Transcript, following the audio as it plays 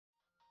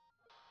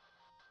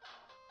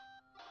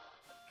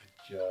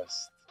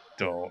just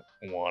don't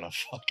want to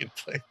fucking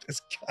play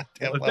this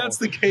goddamn Well, if level. that's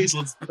the case,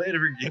 let's play a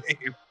different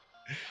game.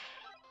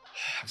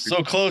 I'm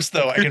so close,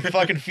 though. I can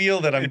fucking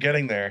feel that I'm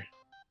getting there.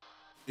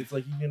 It's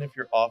like even if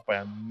you're off by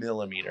a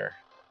millimeter,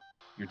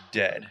 you're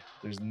dead.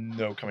 There's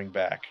no coming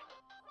back.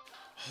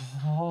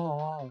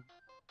 Oh.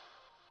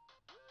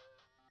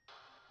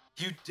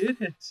 You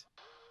did it.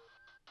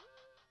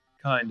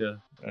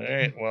 Kinda. All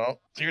right, well,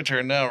 it's your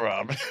turn now,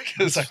 Rob,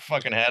 because I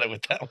fucking had it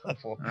with that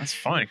level. That's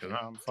fine, because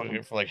I'm Been here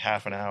fucking for like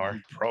half an hour.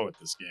 I'm pro at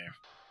this game.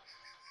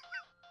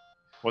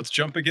 Let's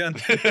jump again.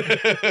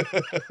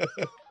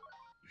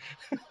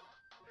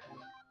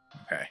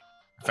 Okay.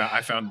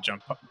 I found the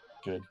jump button.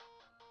 Good.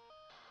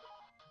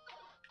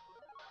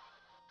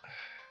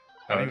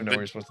 I don't even know where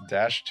you're supposed to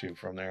dash to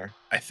from there.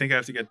 I think I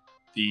have to get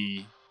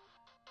the...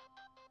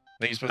 I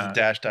think you're supposed to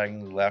dash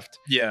diagonally left,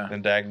 yeah,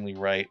 then diagonally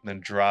right, and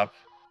then drop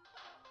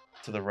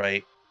to the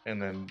right,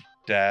 and then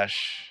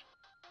dash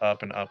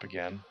up and up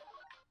again.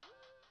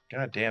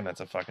 God damn, that's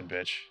a fucking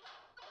bitch.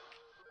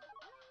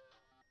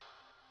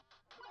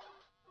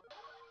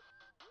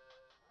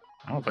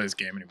 I don't play this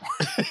game anymore.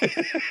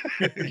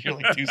 You're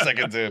like 2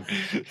 seconds in.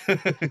 I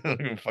don't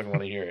even fucking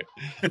want to hear it.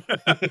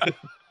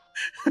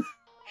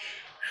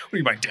 What are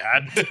you, my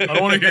dad? I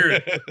don't want to hear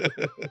it.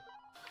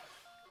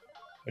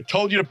 I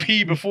told you to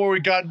pee before we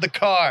got in the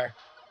car.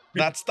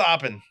 Not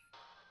stopping.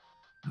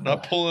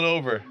 Not pulling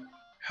over.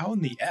 How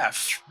in the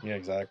F? Yeah,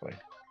 exactly.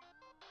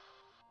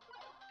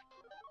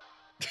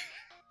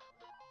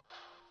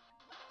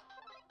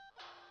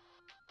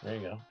 There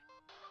you go.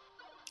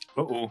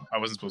 Uh-oh. I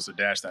wasn't supposed to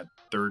dash that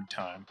third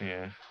time.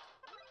 Yeah.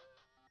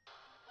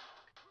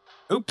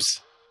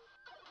 Oops.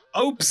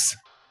 Oops.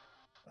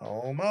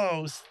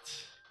 Almost.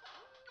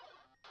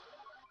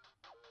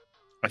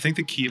 I think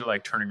the key to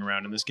like turning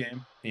around in this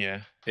game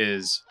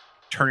is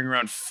turning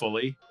around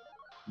fully,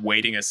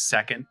 waiting a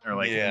second or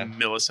like a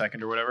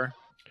millisecond or whatever,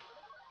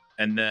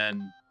 and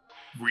then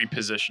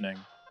repositioning.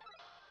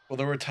 Well,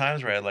 there were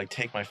times where I'd like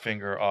take my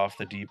finger off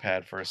the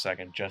D-pad for a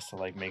second just to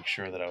like make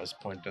sure that I was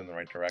pointed in the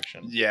right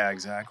direction. Yeah,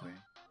 exactly.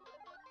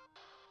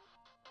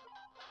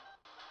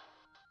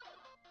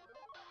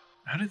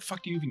 How did the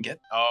fuck do you even get?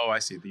 Oh, I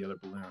see the other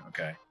balloon.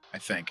 Okay, I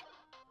think.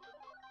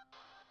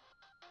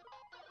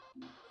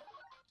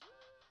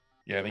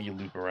 Yeah, I think you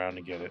loop around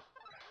to get it.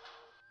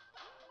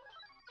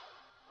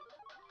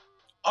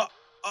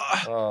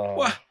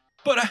 What?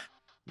 But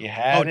you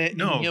had it.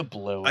 No, and you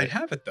blew it. I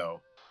have it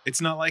though.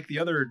 It's not like the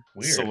other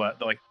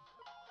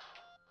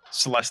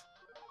Celeste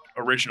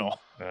original.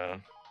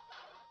 Well,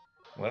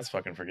 that's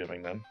fucking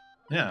forgiving then.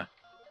 Yeah.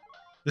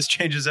 This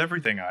changes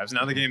everything, Ives.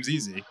 Now the game's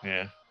easy.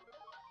 Yeah.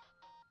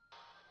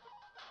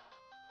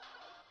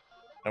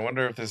 I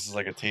wonder if this is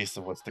like a taste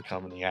of what's to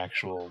come in the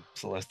actual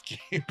Celeste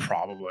game.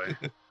 Probably.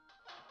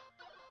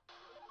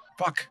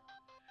 Fuck.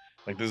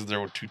 Like this is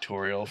their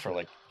tutorial for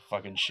like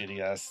fucking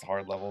shitty ass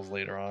hard levels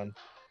later on.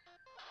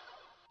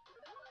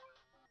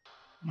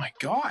 My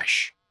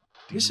gosh.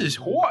 This is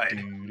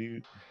hard.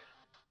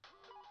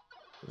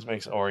 This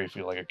makes Ori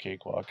feel like a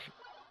cakewalk.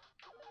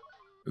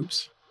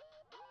 Oops.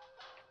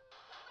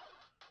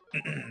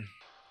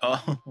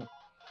 Oh.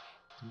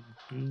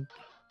 Boop, boop,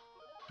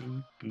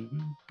 boop, boop,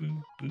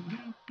 boop, boop,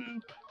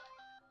 boop,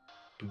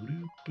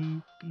 boop,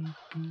 boop,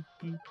 boop,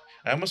 boop.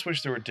 I almost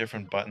wish there were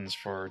different buttons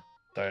for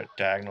the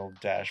diagonal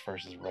dash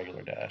versus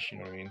regular dash. You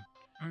know what I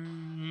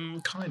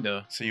mean?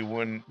 Kinda. So you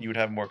would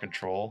have more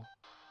control.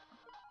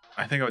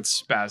 I think I would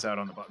spaz out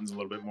on the buttons a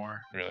little bit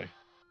more. Really?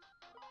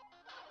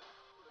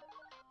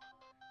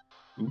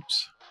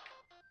 Oops.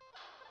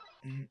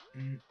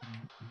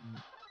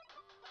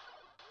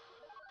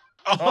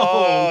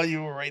 Oh,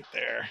 you were right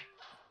there.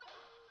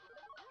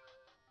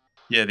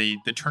 Yeah, the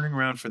turning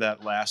around for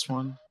that last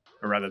one,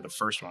 or rather the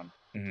first one,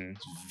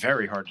 it's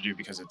very hard to do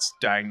because it's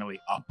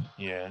diagonally up.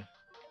 Yeah.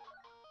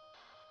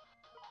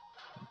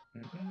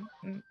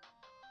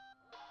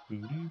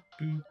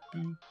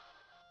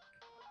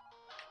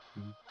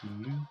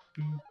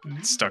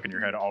 It's stuck in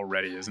your head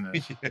already, isn't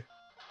it? Yeah.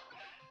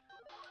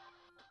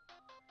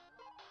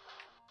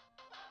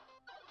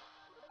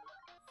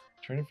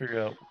 Trying to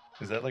figure out,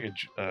 is that like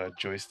a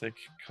joystick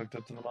hooked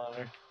up to the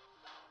monitor?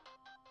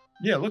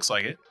 Yeah, it looks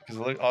like it.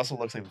 Because it also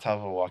looks like the top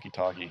of a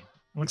walkie-talkie.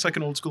 Looks like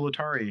an old school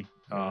Atari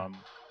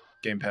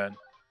gamepad.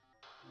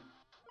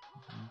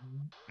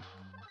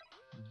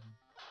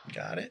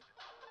 Got it.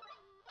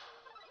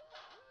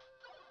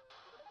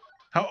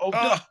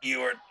 How? You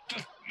were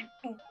just...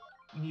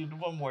 You needed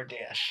one more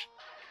dash.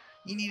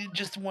 You needed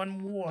just one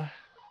more.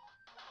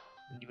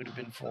 And you would have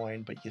been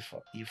fine, but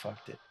you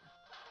fucked it.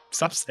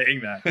 Stop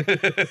saying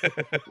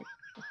that.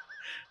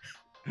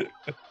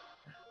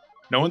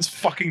 No one's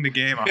fucking the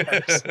game,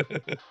 Ives.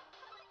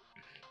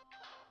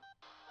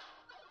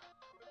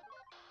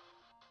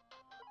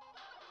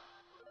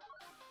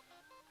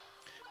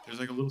 There's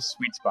like a little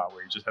sweet spot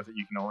where you just have to,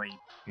 you can only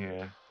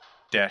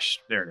dash.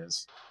 There it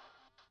is.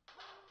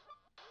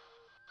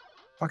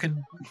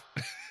 Fucking.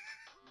 I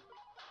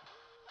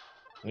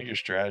think your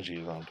strategy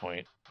is on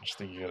point. I just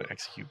think you gotta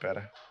execute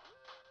better.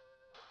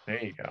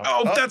 There you go.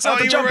 Oh, that's not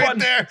the jump right button.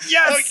 There.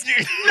 Yes.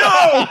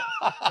 Oh,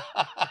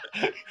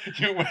 no.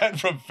 You went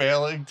from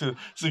failing to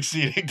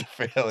succeeding to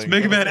failing. It's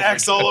Mega Man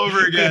X all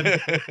over again.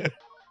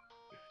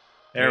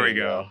 There we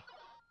go.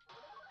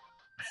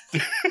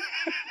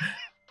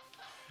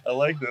 I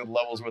like the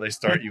levels where they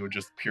start you with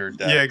just pure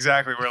death. Yeah,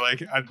 exactly. We're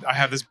like, I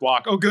have this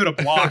block. Oh, good, a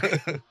block.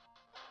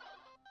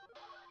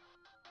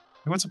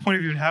 What's the point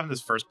of even having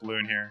this first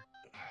balloon here?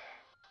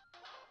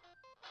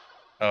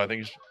 Oh, I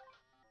think it's...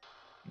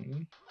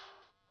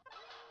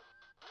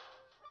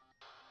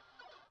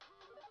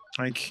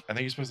 Like, I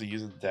think you're supposed to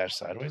use it to dash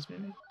sideways,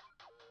 maybe?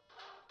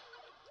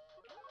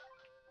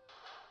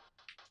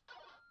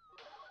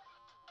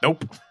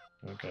 Nope.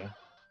 Okay.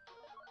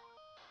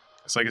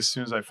 It's like as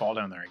soon as I fall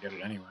down there, I get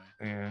it anyway.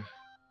 Yeah.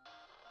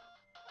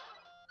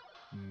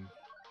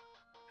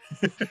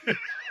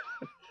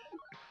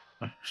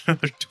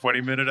 Another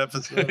 20-minute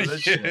episode of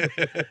this shit.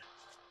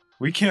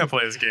 We can't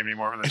play this game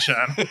anymore for the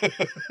channel.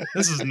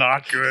 This is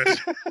not good.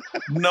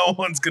 No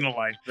one's gonna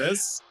like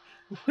this.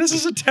 This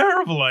is a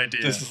terrible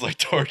idea. This is like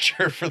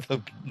torture for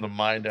the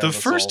mind. The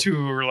first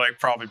two were like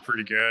probably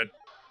pretty good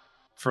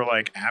for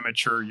like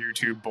amateur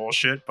YouTube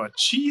bullshit, but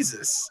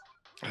Jesus.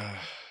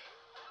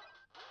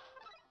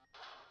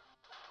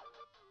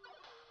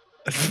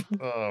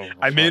 Oh,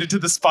 I made it to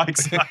the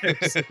spikes.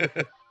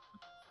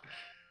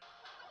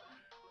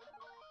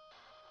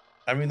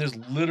 I mean, there's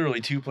literally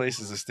 2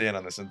 places to stand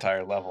on this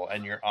entire level,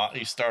 and you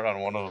start on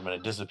one of them and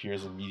it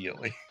disappears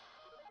immediately.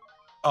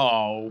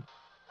 Oh,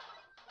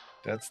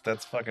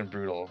 that's fucking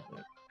brutal.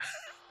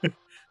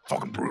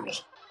 Fucking brutal.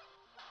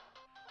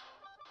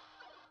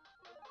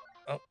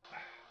 Oh,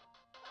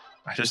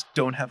 I just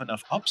don't have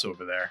enough ups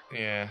over there.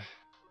 Yeah.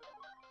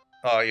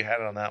 Oh, you had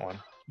it on that one.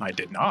 I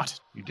did not.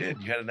 You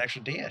did. You had an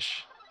extra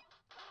dash.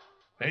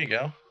 There you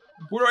go.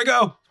 Where do I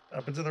go?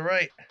 Up and to the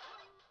right.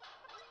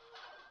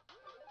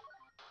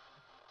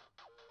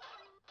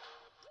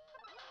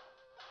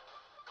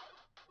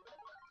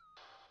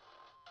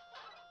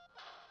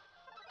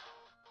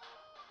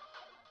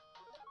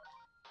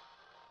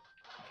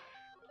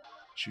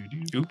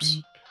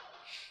 Oops.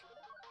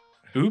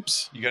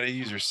 Oops. You gotta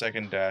use your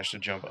second dash to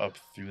jump up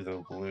through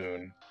the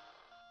balloon,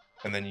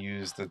 and then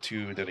use the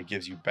 2 that it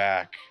gives you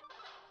back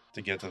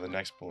to get to the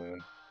next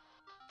balloon.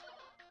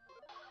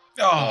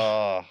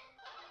 Oh.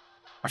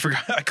 I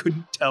forgot. I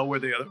couldn't tell where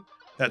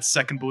that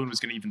second balloon was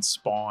gonna even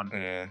spawn.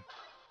 Yeah.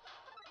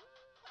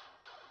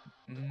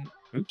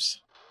 Oops.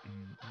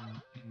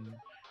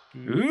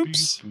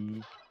 Oops.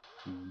 Boop,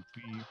 boop,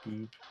 boop,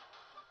 boop.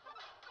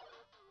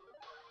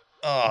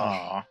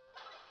 Aww.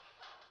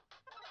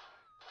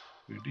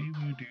 Woody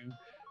woodoo,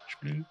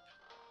 sploop.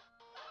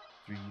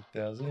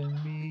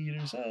 3,000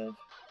 meters of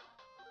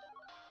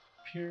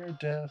pure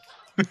death.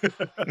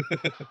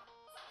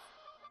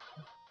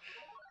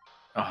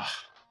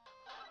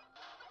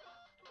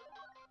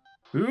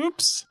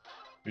 Oops.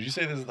 Would you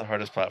say this is the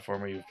hardest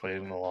platformer you've played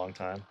in a long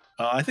time?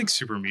 I think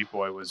Super Meat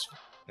Boy was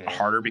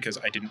harder because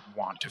I didn't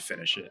want to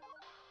finish it.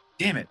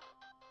 Damn it.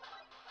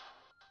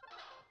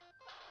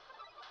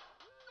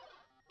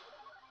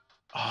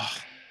 Oh.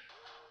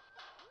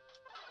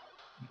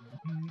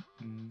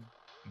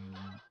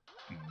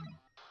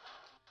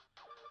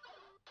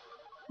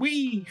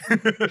 Wee!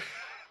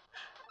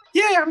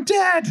 Yay, I'm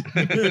dead!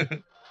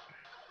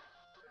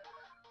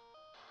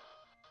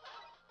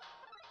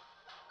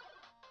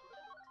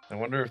 I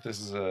wonder if this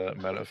is a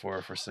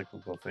metaphor for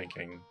cyclical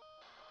thinking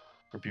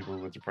for people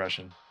with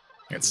depression.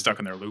 Get stuck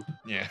in their loop.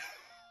 Yeah.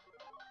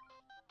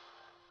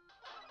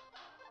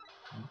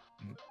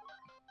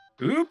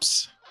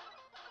 Oops.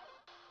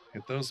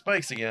 Hit those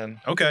spikes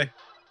again. Okay.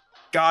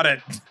 Got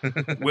it.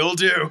 Will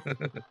do.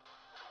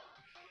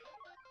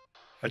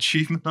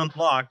 Achievement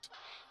unlocked.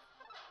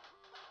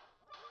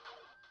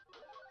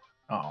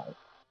 Oh.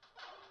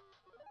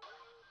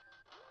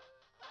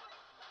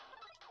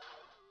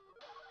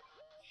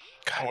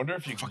 God, I wonder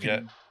if you can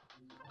get...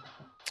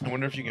 I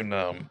wonder if you can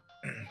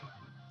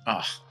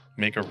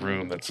make a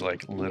room that's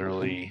like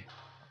literally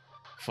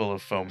full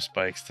of foam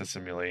spikes to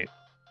simulate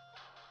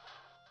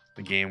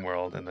the game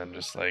world, and then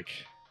just like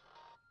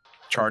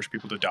charge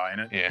people to die in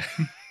it. Yeah.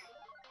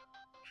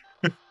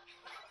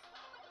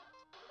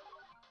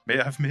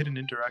 I've made an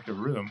interactive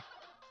room.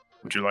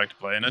 Would you like to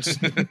play in it?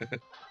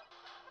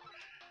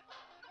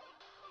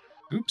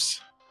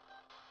 Oops.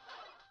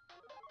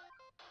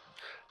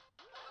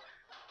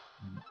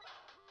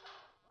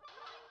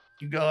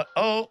 You got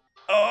I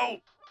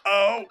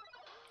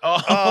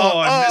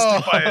missed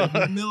it by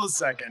a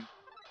millisecond.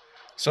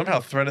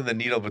 Somehow threaded the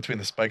needle between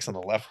the spikes on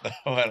the left,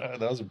 though.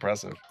 That was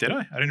impressive. Did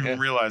I? I didn't even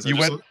realize. I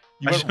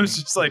was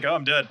just like, oh,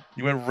 I'm dead.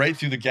 You went right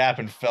through the gap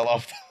and fell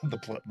off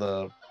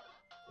the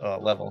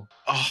level.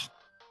 Oh.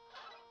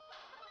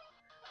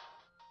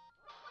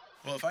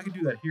 Well, if I could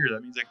do that here,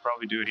 that means I could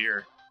probably do it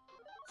here.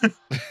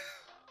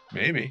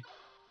 Maybe.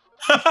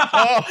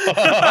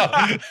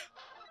 Oh.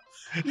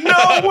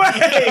 No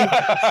way!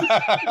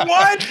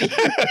 What?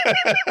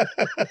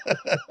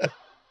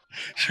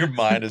 Your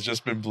mind has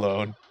just been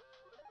blown.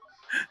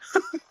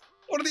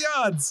 What are the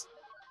odds?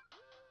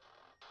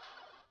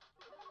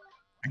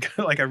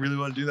 Like, I really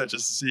want to do that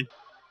just to see.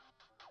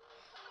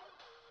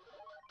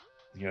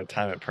 You gotta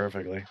time it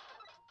perfectly.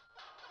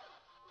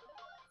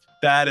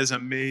 That is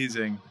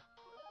amazing.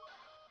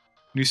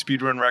 New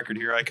speedrun record.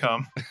 Here I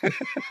come.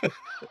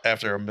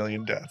 After 1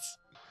 million deaths.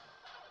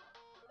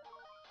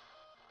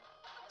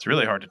 It's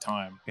really hard to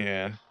time.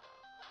 Yeah.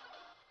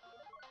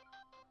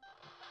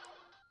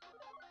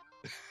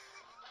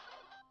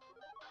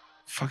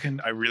 Fucking,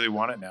 I really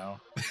want it now.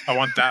 I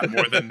want that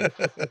more than...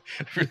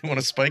 I really want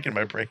a spike in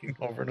my brain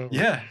over and over.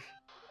 Yeah.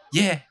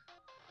 Yeah.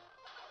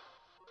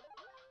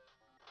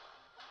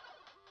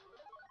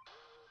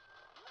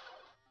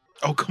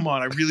 Oh, come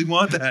on. I really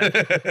want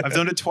that. I've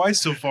done it twice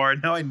so far,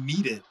 and now I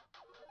need it.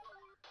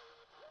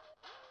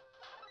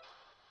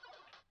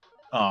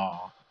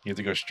 Oh. You have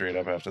to go straight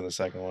up after the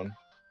second one.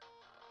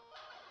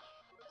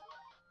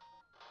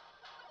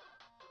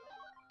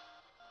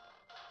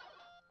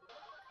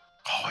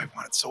 Oh, I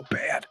want it so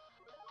bad.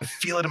 I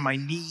feel it in my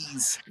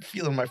knees. I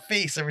feel it in my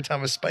face every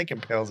time a spike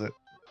impales it.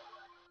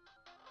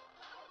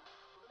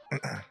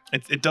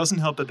 It doesn't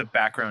help that the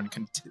background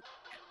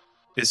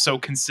is so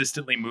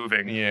consistently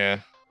moving. Yeah.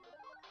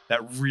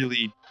 That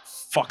really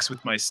fucks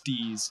with my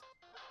steez.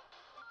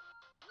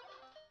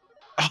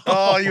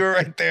 Oh, you were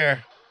right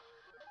there.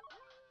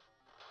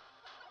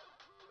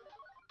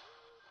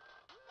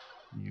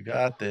 You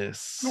got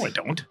this. No, I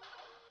don't.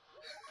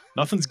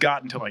 Nothing's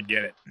got until I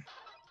get it.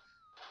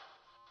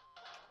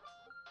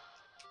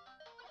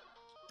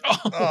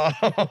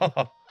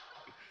 Oh.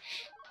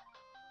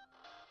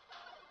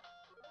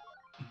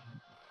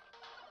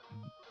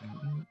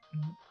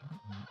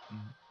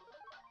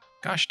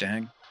 Gosh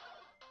dang.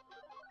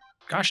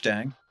 Gosh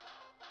dang.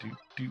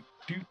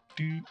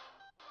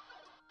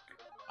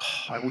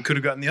 I could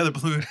have gotten the other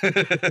balloon.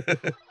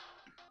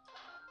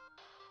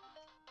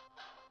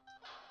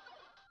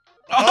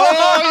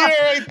 Oh,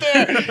 you're right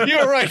there.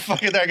 You're right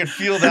fucking there. I can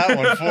feel that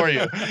one for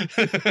you.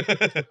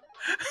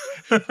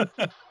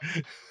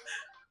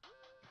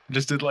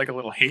 Just did like a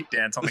little hate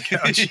dance on the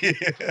couch.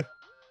 Yeah.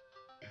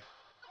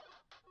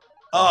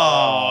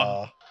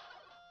 Oh.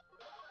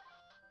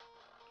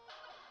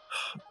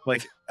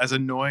 Like, as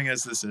annoying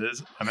as this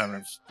is, I'm having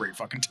a great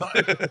fucking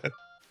time.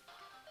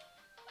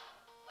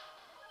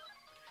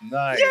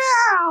 Nice.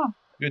 Yeah.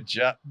 Good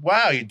job.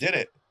 Wow, you did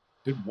it.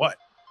 Did what?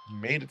 You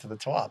made it to the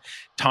top.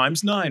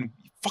 Times 9.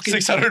 Fucking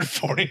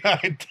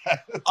 649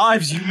 deaths.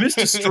 Ives, you missed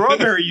a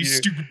strawberry, you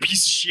stupid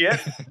piece of shit.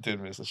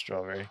 Did miss a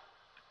strawberry.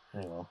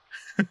 Oh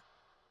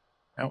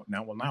well.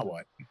 Now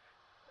what?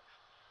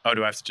 Oh,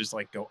 do I have to just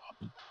like go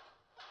up?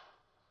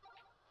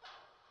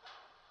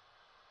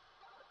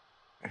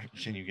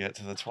 Can you get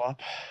to the top?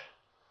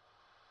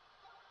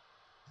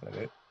 Is that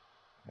it?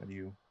 How do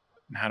you?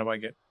 How do I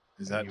get?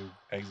 Is that you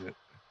exit?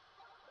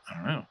 I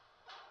don't know.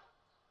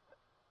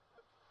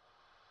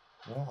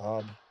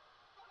 Rob.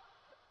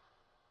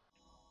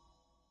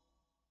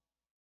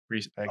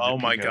 Oh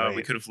my god,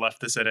 we could have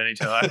left this at any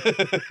time.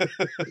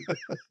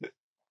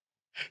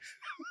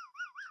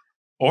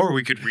 Or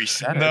we could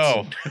reset it.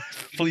 No.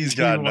 Please,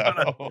 God,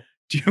 no.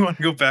 Do you want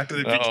to go back to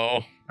the beach?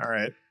 No. All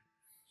right.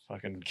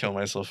 Fucking kill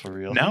myself for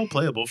real. Now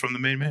playable from the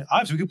main menu.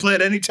 Ives, we can play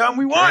it anytime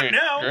we want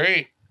now.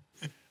 Great.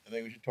 I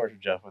think we should torture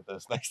Jeff with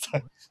this next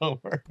time it's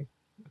over.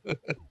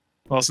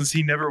 Well, since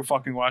he never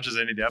fucking watches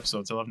any of the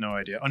episodes, he'll have no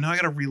idea. Oh, now I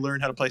gotta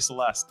relearn how to play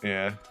Celeste.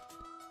 Yeah.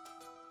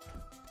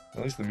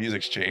 At least the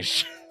music's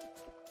changed.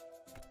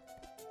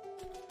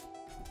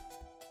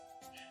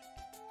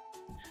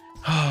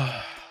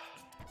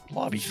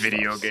 Lobby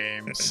video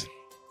games.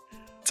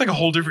 It's like a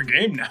whole different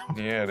game now.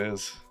 Yeah, it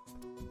is.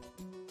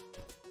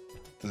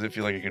 Does it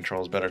feel like it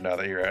controls better now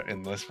that you're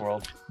in this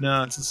world?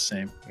 No, it's the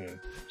same. Yeah.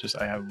 Just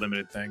I have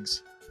limited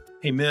things.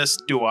 Hey, Miss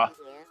Dua.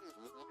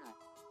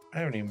 I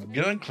haven't even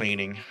begun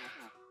cleaning.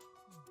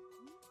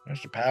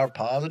 That's the power of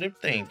positive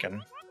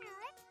thinking.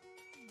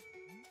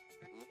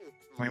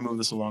 Let me move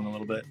this along a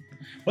little bit.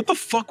 What the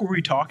fuck were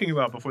we talking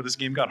about before this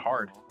game got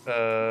hard?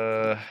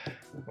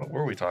 What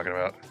were we talking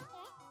about?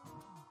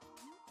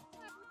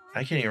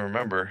 I can't even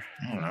remember.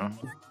 I don't know.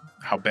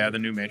 How bad the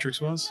new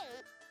Matrix was?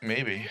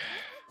 Maybe.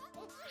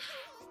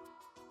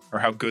 Or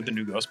how good the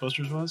new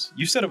Ghostbusters was?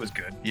 You said it was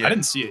good. Yeah. I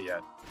didn't see it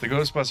yet. The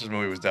Ghostbusters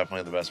movie was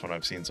definitely the best one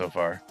I've seen so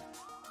far.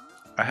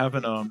 I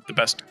haven't the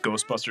best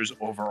Ghostbusters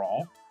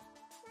overall.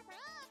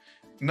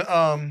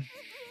 No,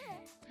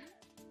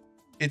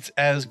 it's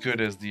as good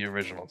as the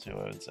original two,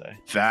 I would say.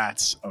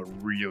 That's a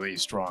really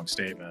strong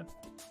statement.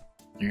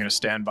 You're gonna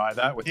stand by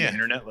that with the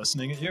internet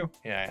listening at you?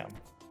 Yeah, I am.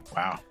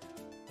 Wow.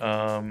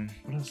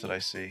 What else did I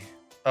see?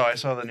 Oh, I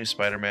saw the new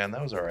Spider-Man.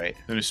 That was all right.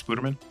 The new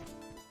Spooderman?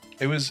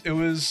 It was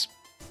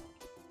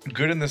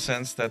good in the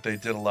sense that they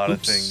did a lot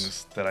of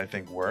things that I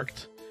think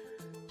worked.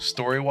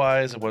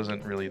 Story-wise, it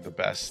wasn't really the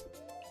best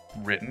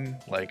written,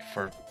 like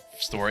for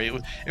story.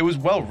 It was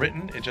well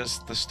written. It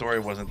just the story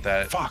wasn't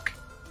that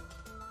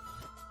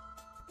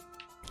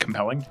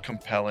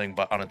compelling,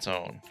 but on its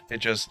own.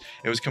 It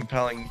was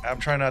compelling. I'm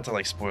trying not to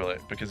like spoil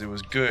it because it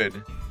was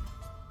good,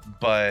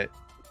 but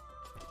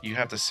you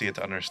have to see it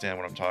to understand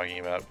what I'm talking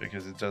about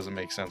because it doesn't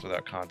make sense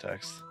without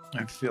context.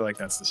 I feel like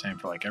that's the same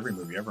for like every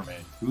movie ever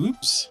made.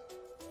 Oops.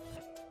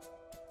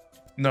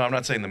 No, I'm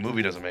not saying the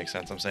movie doesn't make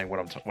sense. I'm saying what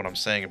I'm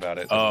saying about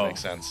it doesn't make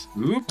sense.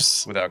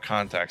 Oops. Without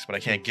context, but I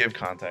can't give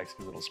context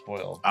because it'll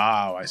spoil.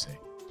 Oh, I see.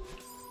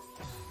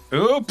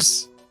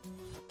 Oops.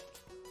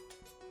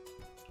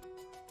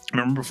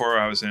 Remember before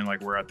I was saying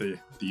like we're at the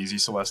easy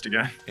Celeste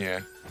again?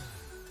 Yeah.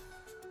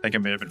 I think it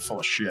may have been full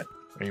of shit.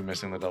 Are you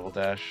missing the double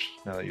dash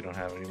now that you don't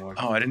have it anymore?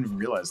 Oh, I didn't even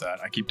realize that.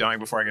 I keep dying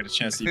before I get a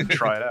chance to even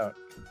try it out.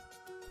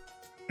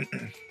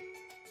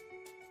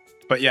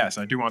 But yes,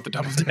 I do want the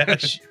double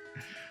dash.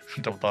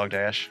 Double dog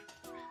dash.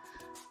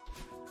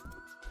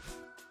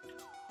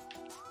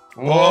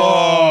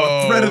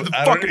 Whoa! Thread of the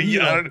fucking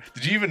needle.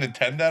 Did you even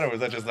intend that, or was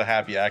that just a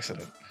happy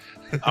accident?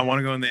 I want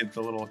to go in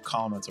the little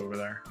column that's over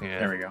there. Yeah.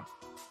 There we go.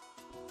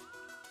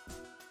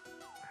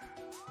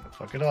 Don't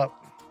fuck it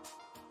up.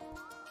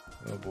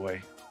 Oh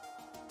boy.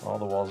 All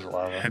the walls are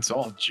lava. It's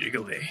all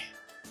jiggly.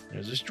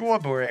 There's a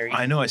strawberry.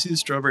 I know, I see the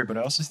strawberry, but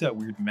I also see that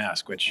weird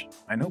mask, which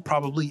I know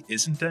probably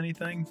isn't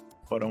anything,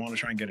 but I want to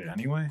try and get it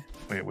anyway.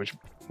 Wait, which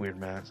weird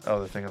mask?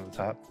 Oh, the thing on the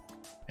top?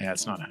 Yeah,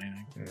 it's not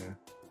anything. Yeah.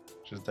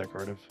 Just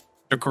decorative.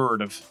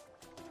 Decorative.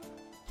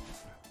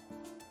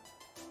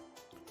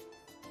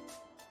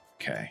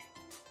 Okay.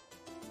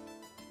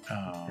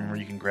 Remember,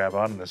 you can grab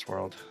on in this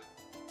world.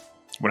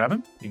 What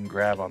happened? You can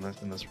grab on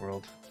this in this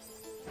world.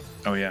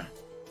 Oh, yeah.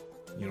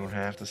 You don't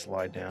have to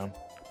slide down.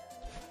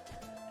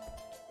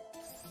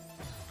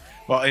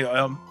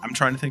 Well, I'm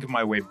trying to think of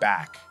my way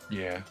back.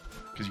 Yeah,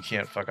 because you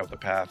can't fuck up the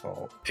path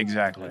all.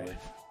 Exactly. Really.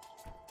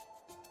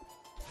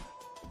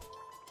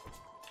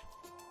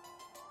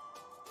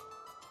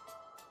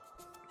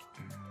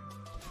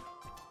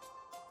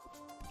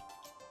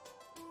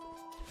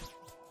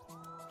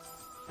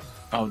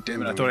 Oh,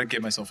 damn it. I thought I'd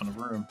get myself enough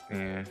room.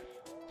 Yeah.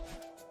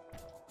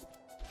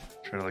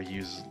 Try to like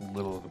use as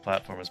little of the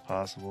platform as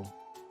possible.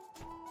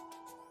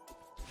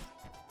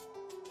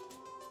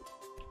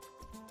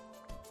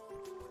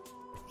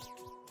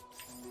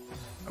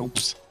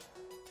 Oops.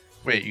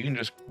 Wait, you can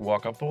just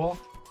walk up the wall?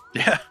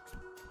 Yeah.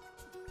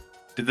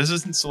 Dude, this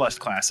isn't Celeste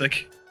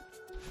Classic.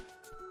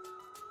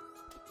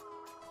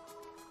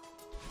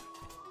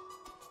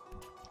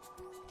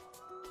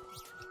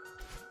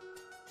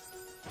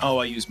 Oh,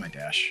 I used my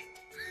dash.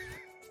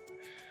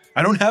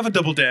 I don't have a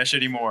double dash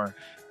anymore.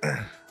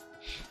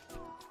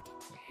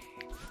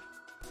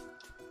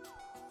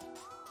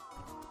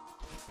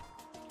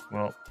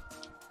 Well,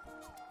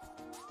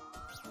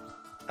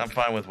 I'm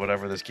fine with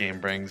whatever this game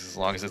brings as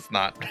long as it's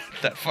not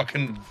that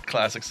fucking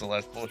classic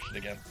Celeste bullshit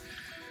again.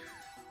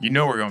 You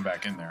know we're going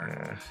back in there.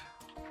 Yeah,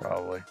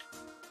 probably.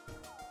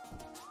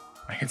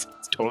 It's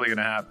totally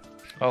gonna happen.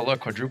 Oh,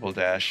 look, quadruple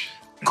dash.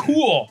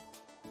 Cool.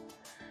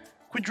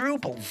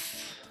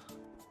 Quadruples.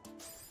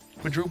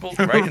 Quadruple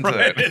right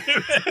into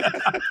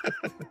it.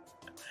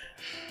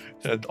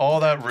 Had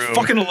all that room.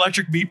 Fucking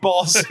electric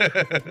meatballs.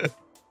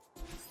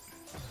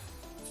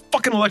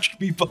 Fucking electric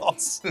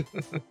meatballs.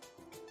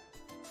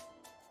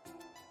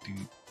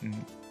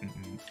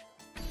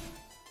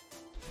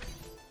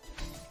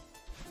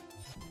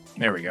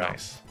 There we go.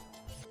 Nice.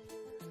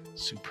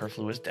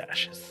 Superfluous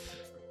dashes.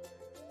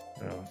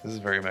 Oh, this is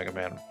very Mega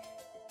Man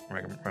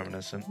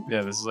reminiscent.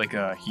 Yeah, this is like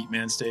a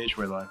Heatman stage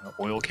where like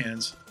oil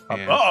cans.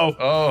 Yeah.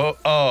 Uh-oh.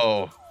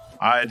 Oh.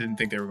 I didn't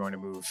think they were going to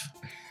move.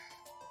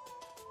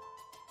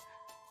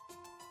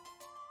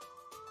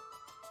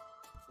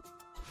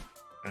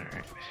 All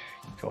right.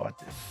 You got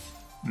this.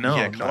 No,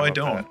 I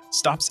don't. That.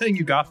 Stop saying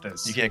you got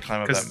this. You can't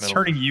climb up that middle. Because it's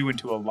turning you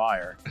into a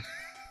liar.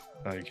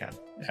 No, you can.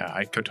 Yeah,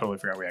 I could totally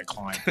forgot we had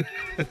climb.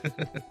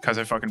 Because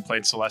I fucking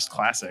played Celeste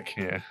Classic.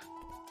 Yeah.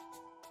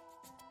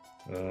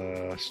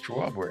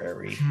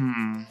 Strawberry.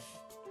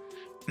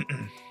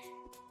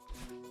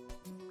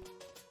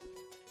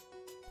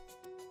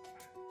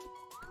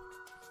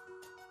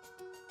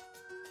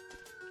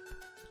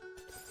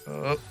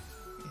 Oh,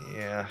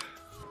 yeah.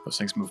 Those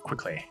things move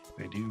quickly.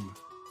 They do.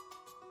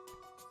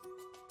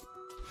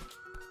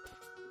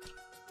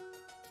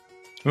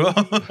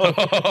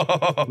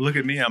 Look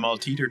at me, I'm all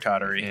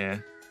teeter-tottery. Yeah.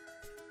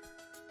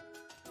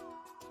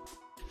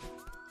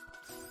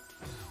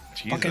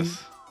 Jesus. Fucking...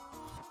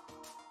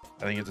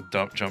 I think you have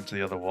to jump to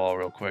the other wall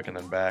real quick and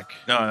then back.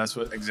 No, that's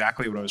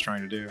exactly what I was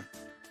trying to do.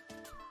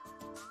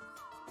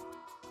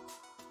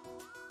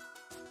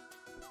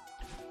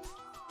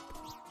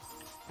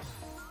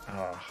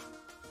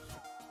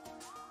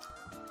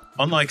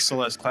 Unlike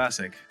Celeste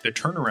Classic, the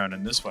turnaround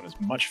in this one is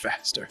much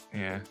faster.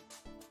 Yeah.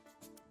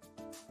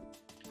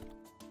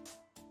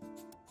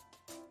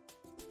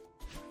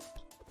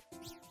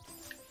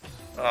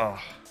 Oh.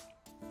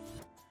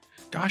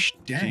 Gosh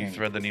dang. Do you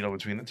thread the needle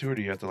between the two, or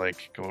do you have to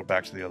like go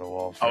back to the other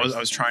wall first? I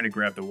was trying to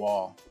grab the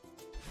wall.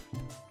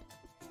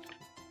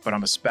 But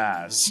I'm a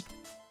spaz.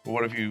 But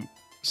what if you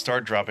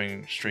start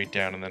dropping straight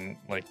down and then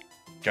like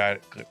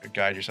guide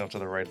yourself to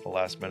the right at the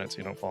last minute so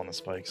you don't fall on the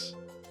spikes?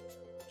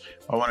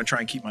 I want to try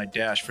and keep my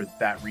dash for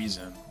that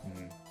reason.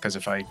 Because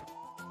if I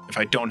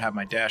don't have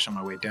my dash on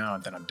my way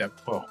down, then I'm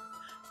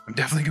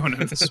definitely going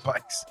into the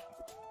spikes.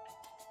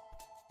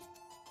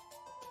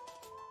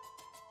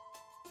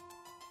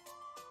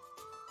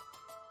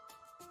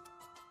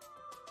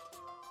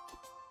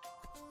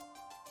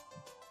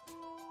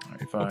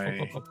 If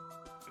I...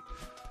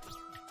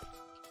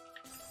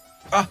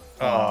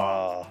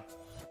 Ah.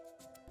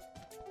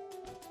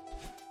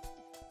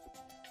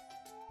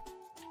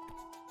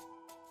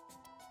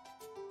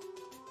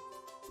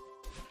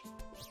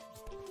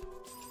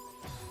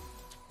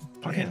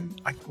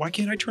 Why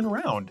can't I turn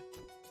around?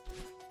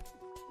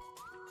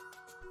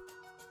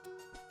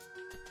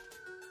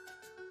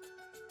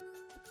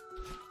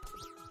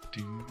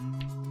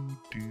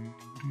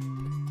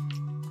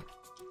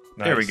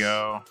 Nice. There we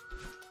go.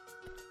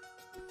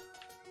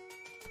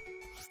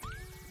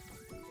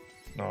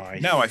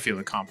 Nice. Now I feel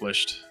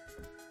accomplished.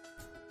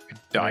 I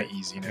die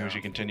easy now. Maybe we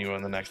should continue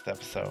on the next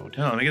episode.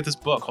 No, let me get this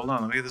book. Hold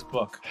on, let me get this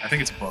book. I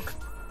think it's a book.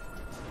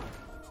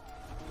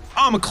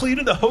 Oh, I'm a clean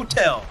of the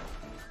hotel.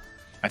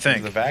 I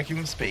think. The vacuum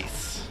of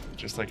space,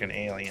 just like an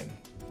alien.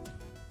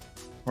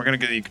 We're gonna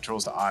get the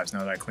controls to Ives now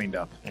that I cleaned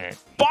up. All right.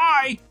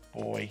 Bye.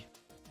 Boy.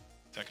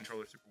 Is that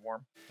controller super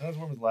warm? That was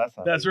warm as last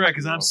time. That's right,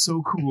 because I'm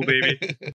so cool, baby.